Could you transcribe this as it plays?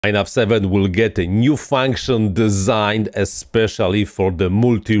INAV 7 will get a new function designed especially for the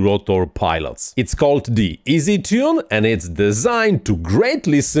multi-rotor pilots. It's called the Easy Tune, and it's designed to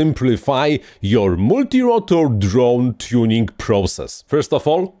greatly simplify your multi-rotor drone tuning process. First of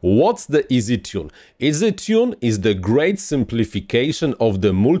all, what's the Easy Tune? Easy Tune is the great simplification of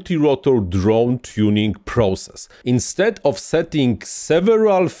the multi-rotor drone tuning process. Instead of setting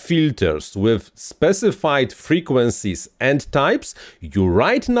several filters with specified frequencies and types, you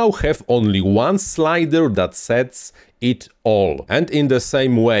right now have only one slider that sets it all. And in the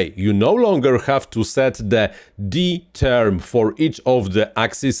same way, you no longer have to set the D term for each of the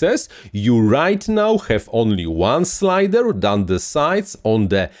axes. You right now have only one slider that decides on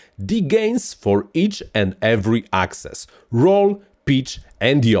the D gains for each and every axis: roll, pitch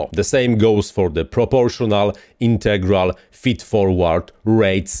and yaw. The same goes for the proportional, integral, feed forward,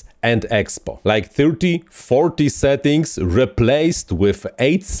 rates and expo. Like 30-40 settings replaced with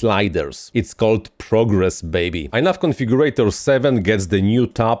 8 sliders. It's called progress, baby. INAV Configurator 7 gets the new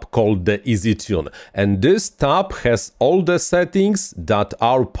tab called the Easy Tune, and this tab has all the settings that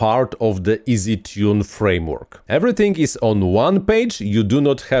are part of the Easy Tune framework. Everything is on one page. You do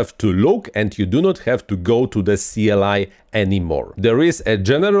not have to look and you do not have to go to the CLI anymore. There is a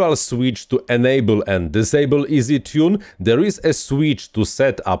general switch to enable and disable Easy Tune. There is a switch to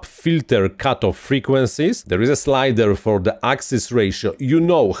set up filter cutoff frequencies. There is a slider for the axis ratio. You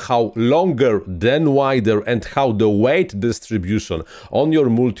know how longer then wider and how the weight distribution on your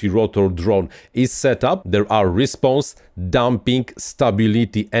multi-rotor drone is set up. There are response, damping,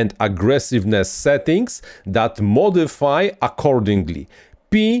 stability and aggressiveness settings that modify accordingly.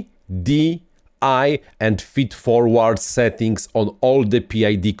 P, D, I and feed forward settings on all the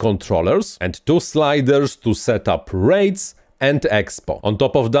PID controllers, and 2 sliders to set up rates and expo. On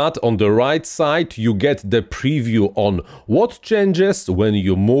top of that, on the right side, you get the preview on what changes when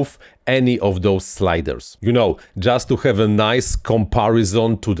you move any of those sliders. You know, just to have a nice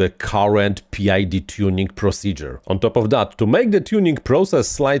comparison to the current PID tuning procedure. On top of that, to make the tuning process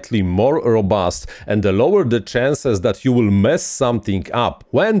slightly more robust and lower the chances that you will mess something up,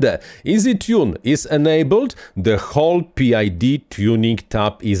 when the Easy Tune is enabled, the whole PID tuning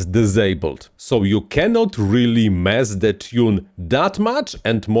tab is disabled. So you cannot really mess the tune that much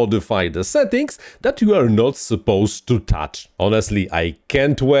and modify the settings that you are not supposed to touch. Honestly, I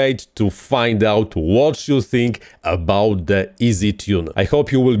can't wait to find out what you think about the Easy Tune. I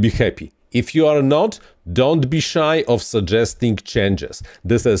hope you will be happy. If you are not, don't be shy of suggesting changes.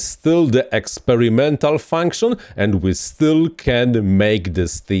 This is still the experimental function and we still can make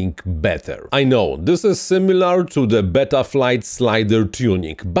this thing better. I know, this is similar to the Betaflight slider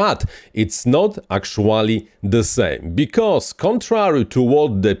tuning, but it's not actually the same, because contrary to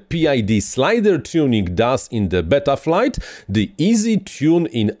what the PID slider tuning does in the Betaflight, the Easy Tune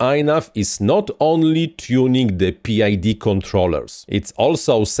in INAV is not only tuning the PID controllers, it's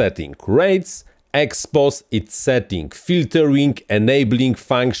also setting rates, expos, it's setting filtering, enabling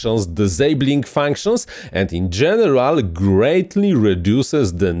functions, disabling functions, and in general greatly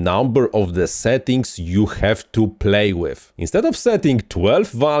reduces the number of the settings you have to play with. Instead of setting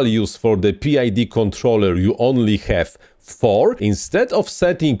 12 values for the PID controller, you only have 4. Instead of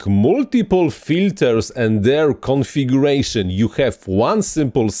setting multiple filters and their configuration, you have one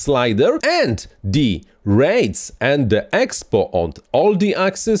simple slider, and the rates and the expo on all the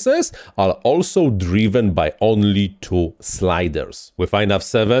axes are also driven by only 2 sliders. With INAV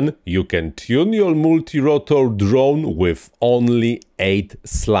 7, you can tune your multi-rotor drone with only 8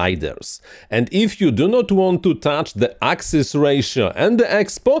 sliders. And if you do not want to touch the axis ratio and the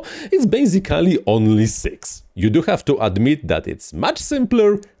expo, it's basically only 6. You do have to admit that it's much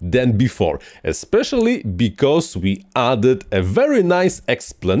simpler than before, especially because we added a very nice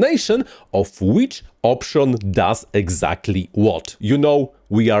explanation of which option does exactly what. You know,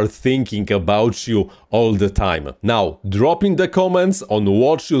 we are thinking about you all the time. Now, drop in the comments on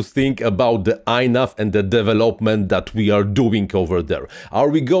what you think about the INAV and the development that we are doing over there. Are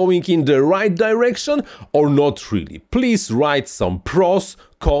we going in the right direction or not really? Please write some pros,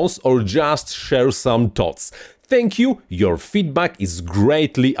 cons, or just share some thoughts. Thank you, your feedback is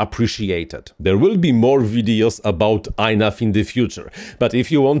greatly appreciated. There will be more videos about INAV in the future, but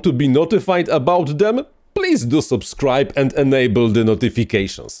if you want to be notified about them, please do subscribe and enable the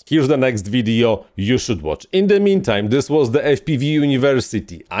notifications. Here's the next video you should watch. In the meantime, this was the FPV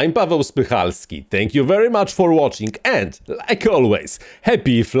University. I'm Paweł Spychalski. Thank you very much for watching and, like always,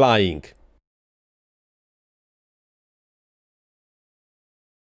 happy flying!